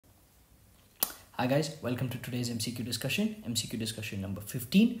Hi guys, welcome to today's MCQ discussion number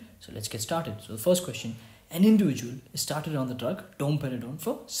 15. So let's get started. So the first question, an individual is started on the drug domperidone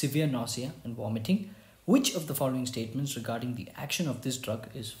for severe nausea and vomiting. Which of the following statements regarding the action of this drug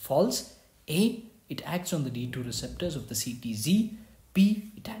is false? A, it acts on the D2 receptors of the CTZ.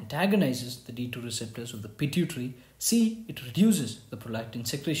 B, it antagonizes the D2 receptors of the pituitary. C, it reduces the prolactin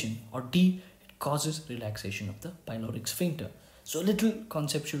secretion. Or D, it causes relaxation of the pyloric sphincter. So a little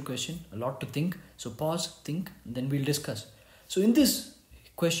conceptual question, a lot to think. So pause, think, and then we'll discuss. So in this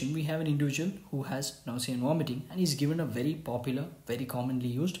question, we have an individual who has nausea and vomiting, and he's given a very popular, very commonly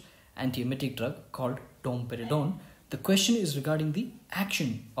used antiemetic drug called domperidone. The question is regarding the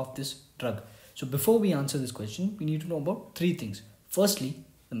action of this drug. So before we answer this question, we need to know about three things. Firstly,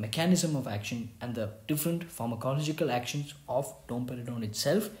 the mechanism of action and the different pharmacological actions of domperidone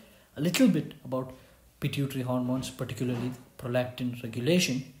itself. A little bit about pituitary hormones, particularly prolactin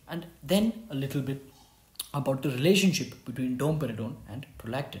regulation, and then a little bit about the relationship between domperidone and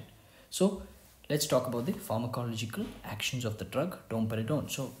prolactin. So let's talk about the pharmacological actions of the drug domperidone.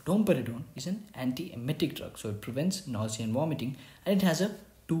 So domperidone is an antiemetic drug, so it prevents nausea and vomiting, and it has a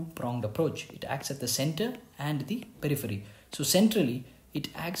two-pronged approach. It acts at the center and the periphery. So centrally, it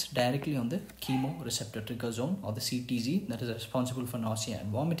acts directly on the chemoreceptor trigger zone, or the CTZ, that is responsible for nausea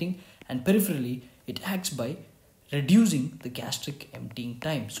and vomiting, and peripherally it acts by reducing the gastric emptying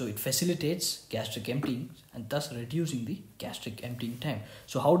time. So it facilitates gastric emptying and thus reducing the gastric emptying time.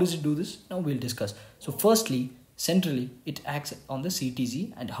 So how does it do this? Now we'll discuss. So firstly, centrally it acts on the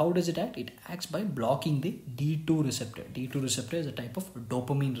CTZ, and how does it act? It acts by blocking the D2 receptor. D2 receptor is a type of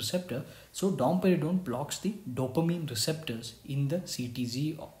dopamine receptor. So domperidone blocks the dopamine receptors in the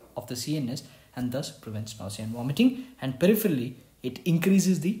CTZ of the CNS and thus prevents nausea and vomiting. And peripherally, it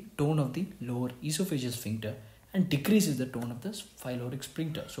increases the tone of the lower esophageal sphincter and decreases the tone of the pyloric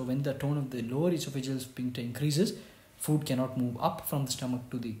sphincter. So when the tone of the lower esophageal sphincter increases, food cannot move up from the stomach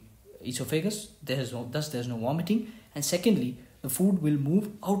to the esophagus. Thus there's no vomiting. And secondly, the food will move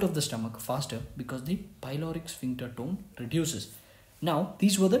out of the stomach faster because the pyloric sphincter tone reduces. Now,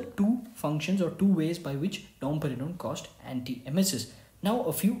 these were the two functions or two ways by which domperidone caused antiemesis. Now,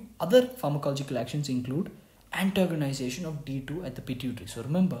 a few other pharmacological actions include antagonization of D2 at the pituitary. So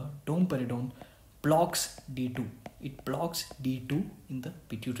remember, domperidone blocks D2. It blocks D2 in the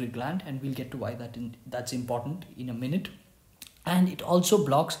pituitary gland, and we'll get to why that's important in a minute. And it also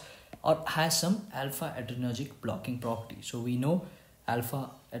blocks or has some alpha adrenergic blocking property. So we know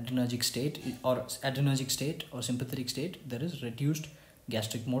alpha adrenergic state or sympathetic state, there is reduced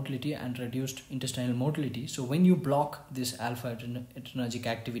gastric motility and reduced intestinal motility. So when you block this alpha adrenergic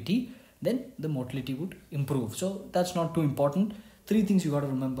activity, then the motility would improve. So that's not too important. Three things you got to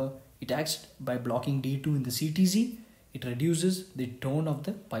remember. It acts by blocking D2 in the CTZ, it reduces the tone of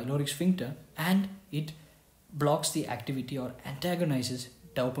the pyloric sphincter, and it blocks the activity or antagonizes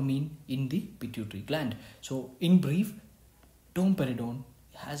dopamine in the pituitary gland. So in brief, domperidone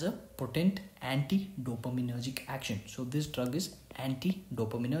has a potent anti-dopaminergic action. So this drug is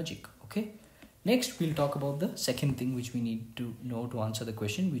anti-dopaminergic. Okay. Next, we'll talk about the second thing which we need to know to answer the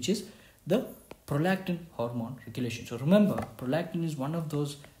question, which is the prolactin hormone regulation. So remember, prolactin is one of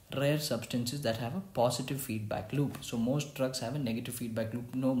those rare substances that have a positive feedback loop. So most drugs have a negative feedback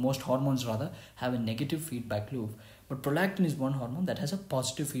loop. No, most hormones rather have a negative feedback loop. But prolactin is one hormone that has a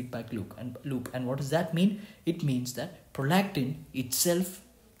positive feedback loop. And what does that mean? It means that prolactin itself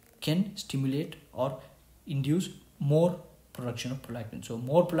can stimulate or induce more production of prolactin. So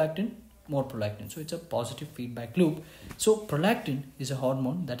more prolactin. So it's a positive feedback loop. So prolactin is a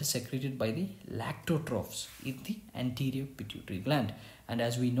hormone that is secreted by the lactotrophs in the anterior pituitary gland. And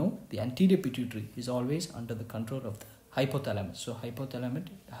as we know, the anterior pituitary is always under the control of the hypothalamus. So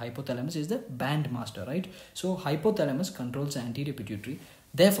hypothalamus is the bandmaster, right? So hypothalamus controls the anterior pituitary.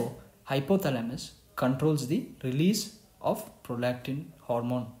 Therefore, hypothalamus controls the release of prolactin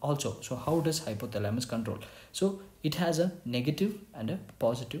hormone also. So how does hypothalamus control? So it has a negative and a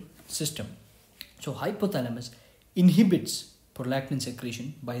positive system. So hypothalamus inhibits prolactin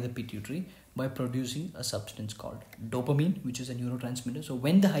secretion by the pituitary by producing a substance called dopamine, which is a neurotransmitter. So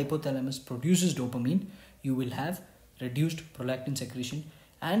when the hypothalamus produces dopamine, you will have reduced prolactin secretion.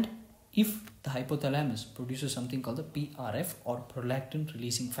 And if the hypothalamus produces something called the PRF, or prolactin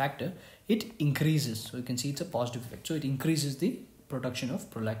releasing factor, it increases. So you can see it's a positive effect. So it increases the production of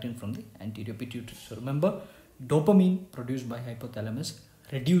prolactin from the anterior pituitary. So remember, dopamine produced by hypothalamus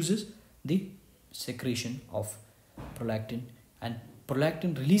reduces the secretion of prolactin, and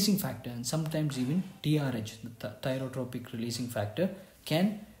prolactin releasing factor, and sometimes even TRH, the thyrotropic releasing factor,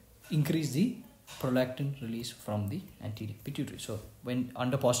 can increase the prolactin release from the anterior pituitary. So when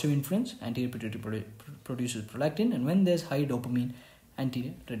under positive influence, anterior pituitary produces prolactin, and when there's high dopamine,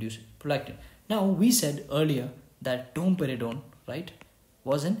 anterior reduces prolactin. Now we said earlier that domperidone, right,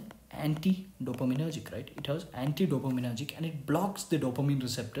 was an anti-dopaminergic, right? It was anti-dopaminergic and it blocks the dopamine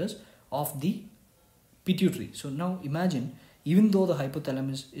receptors of the pituitary. So now imagine, even though the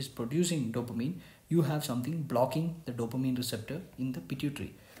hypothalamus is producing dopamine, you have something blocking the dopamine receptor in the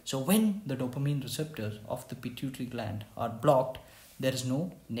pituitary. So when the dopamine receptors of the pituitary gland are blocked, there is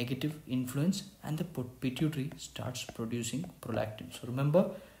no negative influence and the pituitary starts producing prolactin. So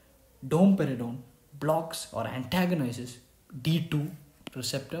remember, domperidone blocks or antagonizes D2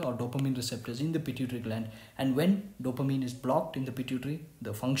 receptor or dopamine receptors in the pituitary gland, and when dopamine is blocked in the pituitary,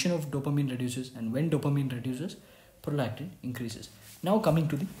 the function of dopamine reduces, and when dopamine reduces, prolactin increases. Now coming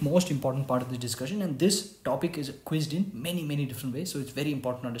to the most important part of this discussion, and this topic is quizzed in many different ways, so it's very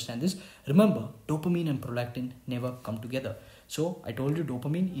important to understand this. Remember, dopamine and prolactin never come together. So I told you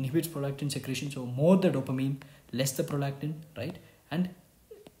dopamine inhibits prolactin secretion, so more the dopamine, less the prolactin, right? And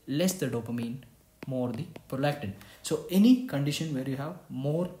less the dopamine, more the prolactin. So any condition where you have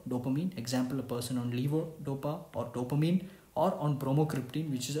more dopamine, example a person on levodopa or dopamine, or on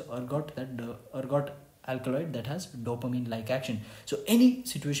bromocriptine, which is a ergot alkaloid that has dopamine like action. So any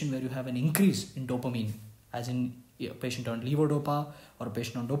situation where you have an increase in dopamine, as in a patient on levodopa or a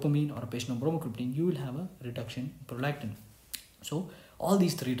patient on dopamine or a patient on bromocriptine, you will have a reduction in prolactin. So all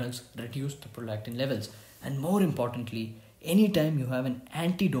these three drugs reduce the prolactin levels. And more importantly, anytime you have an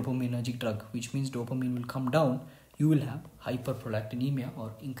anti-dopaminergic drug, which means dopamine will come down, you will have hyperprolactinemia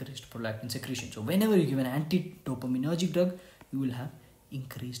or increased prolactin secretion. So whenever you give an anti-dopaminergic drug, you will have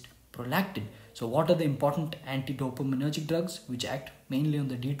increased prolactin. So what are the important anti-dopaminergic drugs which act mainly on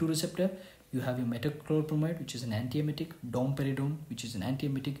the D2 receptor? You have your metoclopramide, which is an antiemetic, domperidone, which is an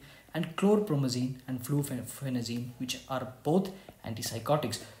antiemetic, and chlorpromazine and fluphenazine, which are both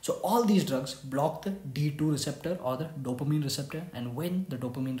antipsychotics. So all these drugs block the D2 receptor or the dopamine receptor, and when the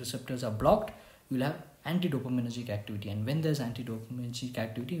dopamine receptors are blocked, you will have anti-dopaminergic activity, and when there's anti-dopaminergic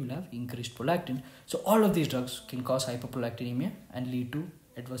activity, you will have increased prolactin. So all of these drugs can cause hyperprolactinemia and lead to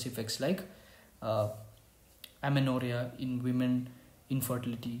adverse effects like amenorrhea in women,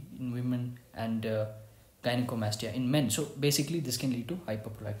 infertility in women, and gynecomastia in men. So basically this can lead to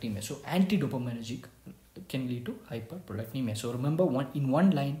hyperprolactinemia. So anti-dopaminergic can lead to hyperprolactinemia. So remember, in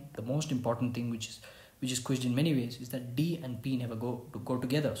one line, the most important thing which is quizzed in many ways is that D and P never go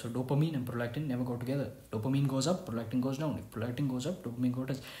together. So dopamine and prolactin never go together. Dopamine goes up, prolactin goes down. If prolactin goes up, dopamine goes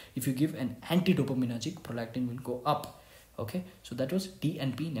down. If you give an anti-dopaminergic, prolactin will go up. Okay, so that was D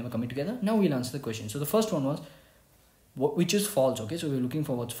and P never coming together. Now we'll answer the question. So the first one was, which is false. Okay, so we're looking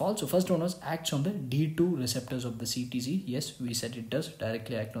for what's false. So first one was acts on the D2 receptors of the CTZ. Yes, we said it does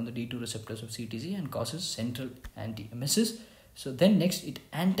directly act on the D2 receptors of CTZ and causes central anti-emesis. So then next, it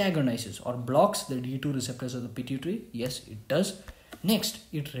antagonizes or blocks the D2 receptors of the pituitary. Yes, it does. Next,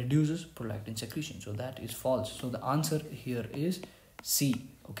 it reduces prolactin secretion. So that is false. So the answer here is C.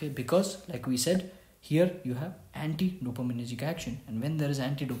 Okay, because like we said, here you have anti-dopaminergic action, and when there is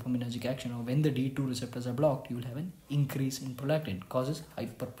anti-dopaminergic action, or when the D2 receptors are blocked, you will have an increase in prolactin, causes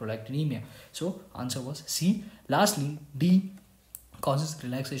hyperprolactinemia. So answer was C. Lastly, D causes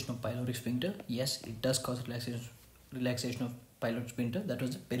relaxation of pyloric sphincter. Yes, it does cause relaxation of pyloric sphincter. That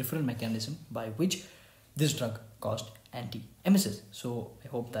was the peripheral mechanism by which this drug caused anti-emesis. So I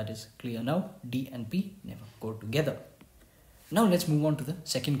hope that is clear now. D and P never go together. Now let's move on to the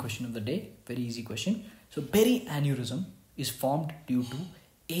second question of the day. Very easy question. So perianeurysm is formed due to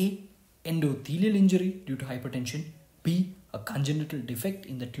A, endothelial injury due to hypertension, B, a congenital defect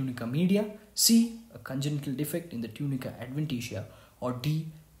in the tunica media, C, a congenital defect in the tunica adventitia, or D,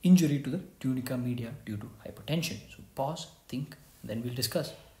 injury to the tunica media due to hypertension. So pause, think, then we'll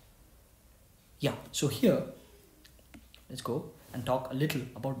discuss. Yeah, so here let's go and talk a little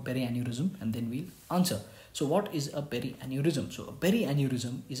about perianeurysm and then we'll answer. So what is a perianeurysm? So a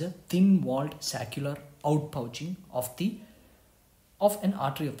perianeurysm is a thin-walled saccular outpouching of an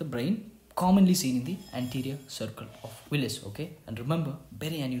artery of the brain, commonly seen in the anterior circle of Willis. Okay, and remember,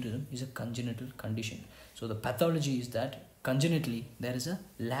 perianeurysm is a congenital condition. So the pathology is that congenitally there is a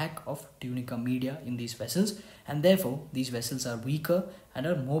lack of tunica media in these vessels, and therefore these vessels are weaker and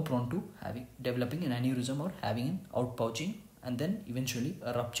are more prone to developing an aneurysm or having an outpouching and then eventually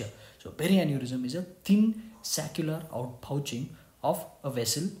a rupture. So perianeurysm is a thin saccular outpouching of a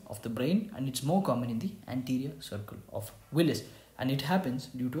vessel of the brain, and it's more common in the anterior circle of Willis, and it happens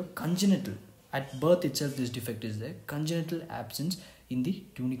due to a congenital, at birth itself this defect is there, congenital absence in the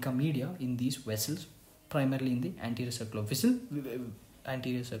tunica media in these vessels, primarily in the anterior circle of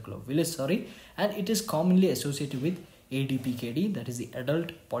anterior circle of Willis, and it is commonly associated with ADPKD, that is the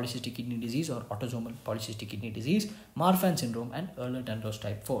adult polycystic kidney disease or autosomal polycystic kidney disease, Marfan syndrome, and Ehlers-Danlos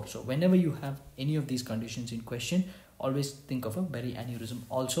type 4. So whenever you have any of these conditions in question, always think of a berry aneurysm.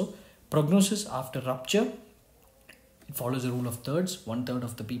 Also, prognosis after rupture, it follows the rule of thirds. 1/3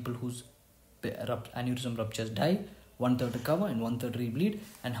 of the people whose aneurysm ruptures die, 1/3 recover, and 1/3 rebleed.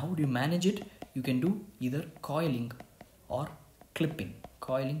 And how do you manage it? You can do either coiling or clipping.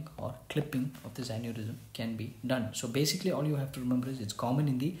 Coiling or clipping of this aneurysm can be done. So basically all you have to remember is it's common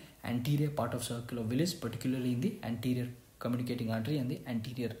in the anterior part of circle of Willis, particularly in the anterior communicating artery and the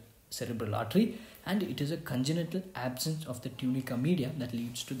anterior cerebral artery, and it is a congenital absence of the tunica media that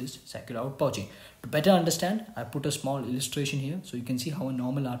leads to this saccular outpouching. To better understand, I put a small illustration here so you can see how a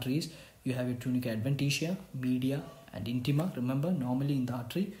normal artery is. You have your tunica adventitia, media, and intima. Remember, normally in the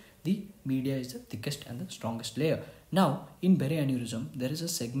artery, the media is the thickest and the strongest layer. Now, in berry aneurysm, there is a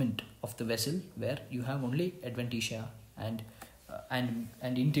segment of the vessel where you have only adventitia and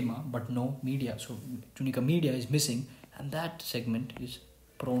intima, but no media. So, tunica media is missing, and that segment is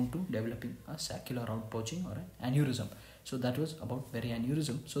prone to developing a saccular outpouching or an aneurysm. So, that was about berry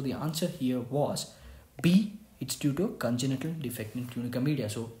aneurysm. So, the answer here was B. It's due to a congenital defect in tunica media.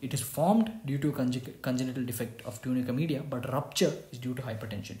 So it is formed due to a congenital defect of tunica media, but rupture is due to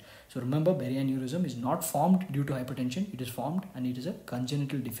hypertension. So remember, berry aneurysm is not formed due to hypertension. It is formed and it is a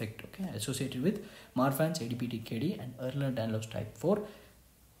congenital defect, okay, associated with Marfan's ADPKD and Ehlers-Danlos type 4.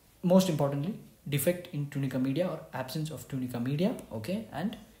 Most importantly, defect in tunica media or absence of tunica media, okay,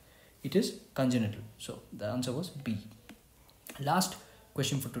 and it is congenital. So the answer was B. Last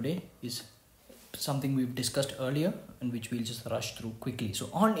question for today is something we've discussed earlier and which we'll just rush through quickly. So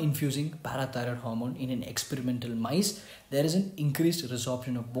on infusing parathyroid hormone in an experimental mice, there is an increased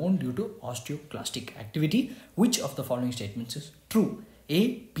resorption of bone due to osteoclastic activity. Which of the following statements is true?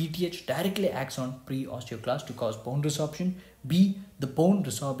 A. PTH directly acts on pre-osteoclast to cause bone resorption. B. The bone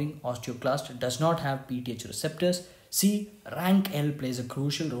resorbing osteoclast does not have PTH receptors. C. Rank L plays a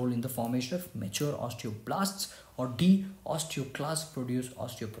crucial role in the formation of mature osteoblasts. Or D. Osteoclasts produce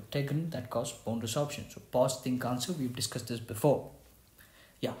osteoprotein that cause bone resorption. So pause, think, answer. We've discussed this before.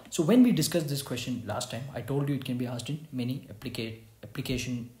 Yeah, so when we discussed this question last time, I told you it can be asked in many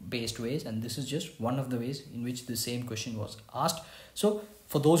application based ways, and this is just one of the ways in which the same question was asked. So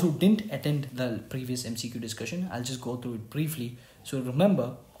for those who didn't attend the previous MCQ discussion, I'll just go through it briefly. So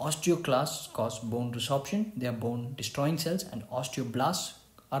remember, osteoclasts cause bone resorption. They are bone destroying cells, and osteoblasts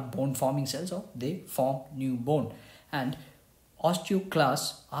are bone forming cells, or they form new bone. And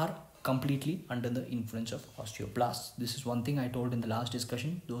osteoclasts are completely under the influence of osteoblasts. This is one thing I told in the last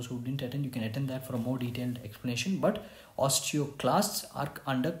discussion. Those who didn't attend, you can attend that for a more detailed explanation. But osteoclasts are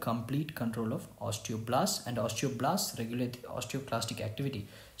under complete control of osteoblasts, and osteoblasts regulate the osteoclastic activity.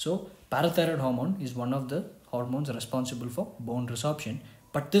 So parathyroid hormone is one of the hormones responsible for bone resorption.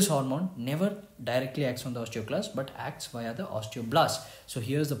 But this hormone never directly acts on the osteoclast, but acts via the osteoblast. So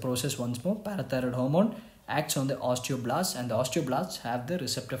here's the process once more. Parathyroid hormone acts on the osteoblasts, and the osteoblasts have the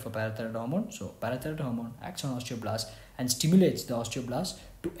receptor for parathyroid hormone. So parathyroid hormone acts on osteoblasts and stimulates the osteoblasts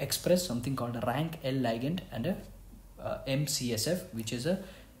to express something called a rank L ligand and a MCSF, which is a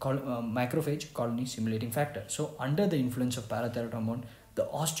macrophage colony stimulating factor. So under the influence of parathyroid hormone, the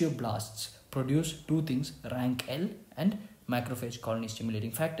osteoblasts produce two things, rank L and macrophage colony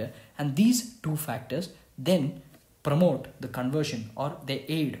stimulating factor, and these two factors then promote the conversion, or they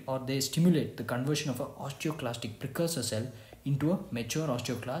aid or they stimulate the conversion of an osteoclastic precursor cell into a mature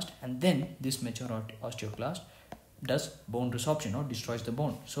osteoclast, and then this mature osteoclast does bone resorption or destroys the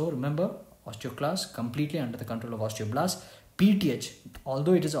bone. So remember, osteoclast completely under the control of osteoblast. PTH,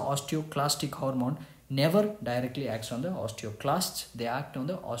 although it is an osteoclastic hormone, never directly acts on the osteoclasts. They act on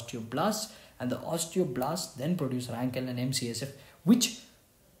the osteoblasts, and the osteoblasts then produce rank L and MCSF, which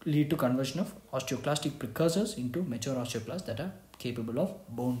lead to conversion of osteoclastic precursors into mature osteoclasts that are capable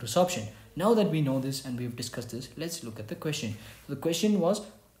of bone resorption. Now that we know this and we've discussed this, let's look at the question. So the question was,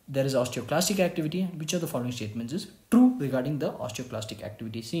 there is osteoclastic activity, and which of the following statements is true regarding the osteoclastic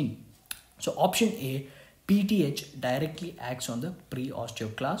activity seen? So option A, PTH directly acts on the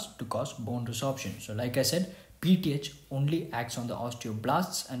pre-osteoclast to cause bone resorption. So like I said, PTH only acts on the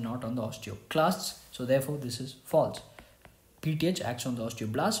osteoblasts and not on the osteoclasts. So therefore this is false. PTH acts on the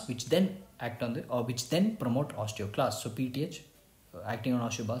osteoblasts, which then act on the which then promote osteoclasts. So PTH acting on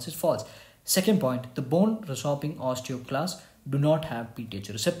osteoblasts is false. Second point, the bone resorbing osteoclasts do not have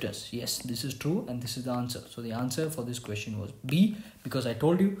PTH receptors. Yes, this is true, and this is the answer. So the answer for this question was B, because I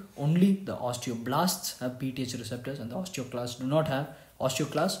told you only the osteoblasts have PTH receptors and the osteoclasts do not have.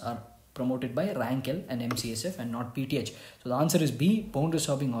 Osteoclasts are promoted by rank L and MCSF and not PTH. So the answer is B, bone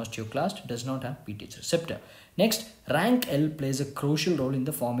resorbing osteoclast does not have PTH receptor. Next, rank L plays a crucial role in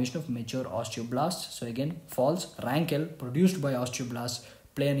the formation of mature osteoblasts. So again, false. Rank L produced by osteoblasts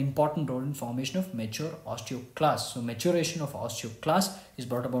play an important role in formation of mature osteoclasts. So maturation of osteoclast is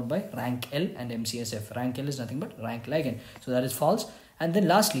brought about by rank L and MCSF. Rank L is nothing but rank ligand. So that is false. And then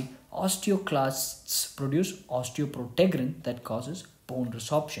lastly, osteoclasts produce osteoprotegrin that causes bone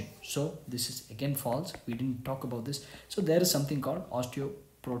resorption. So this is again false. We didn't talk about this. So there is something called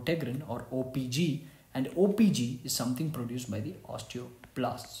osteoprotegrin or OPG, and OPG is something produced by the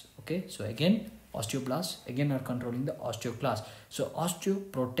osteoblasts. Okay, so again, osteoblasts again are controlling the osteoclast. So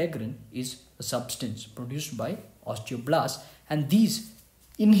osteoprotegrin is a substance produced by osteoblasts, and these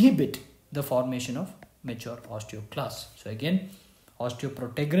inhibit the formation of mature osteoclasts. So again,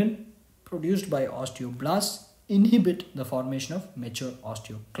 osteoprotegrin produced by osteoblasts inhibit the formation of mature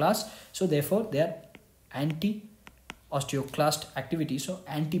osteoclasts. So therefore they are anti-osteoclast activity, so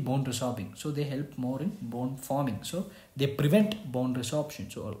anti-bone resorbing. So they help more in bone forming. So they prevent bone resorption.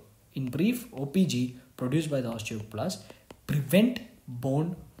 So in brief, OPG produced by the osteoclast prevent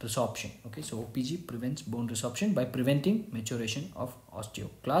bone resorption. Okay, so OPG prevents bone resorption by preventing maturation of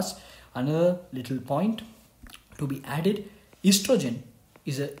osteoclasts. Another little point to be added, estrogen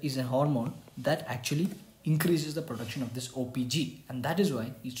is a hormone that actually increases the production of this OPG, and that is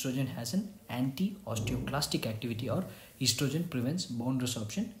why estrogen has an anti-osteoclastic activity, or estrogen prevents bone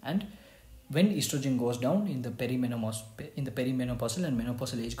resorption. And when estrogen goes down in the perimenopausal and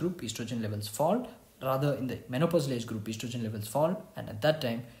menopausal age group, estrogen levels fall. Rather, in the menopausal age group, estrogen levels fall, and at that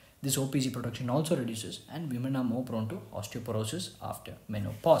time this OPG production also reduces, and women are more prone to osteoporosis after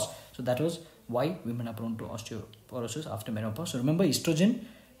menopause. So that was why women are prone to osteoporosis after menopause. So remember, estrogen,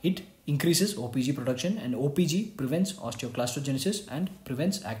 it increases OPG production, and OPG prevents osteoclastogenesis and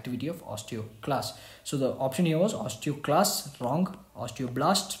prevents activity of osteoclasts. So the option here was osteoclasts, wrong.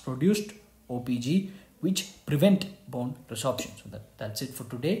 Osteoblasts produced OPG, which prevent bone resorption. So that's it for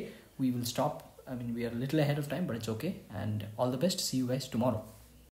today. We will stop. I mean, we are a little ahead of time, but it's okay. And all the best. See you guys tomorrow.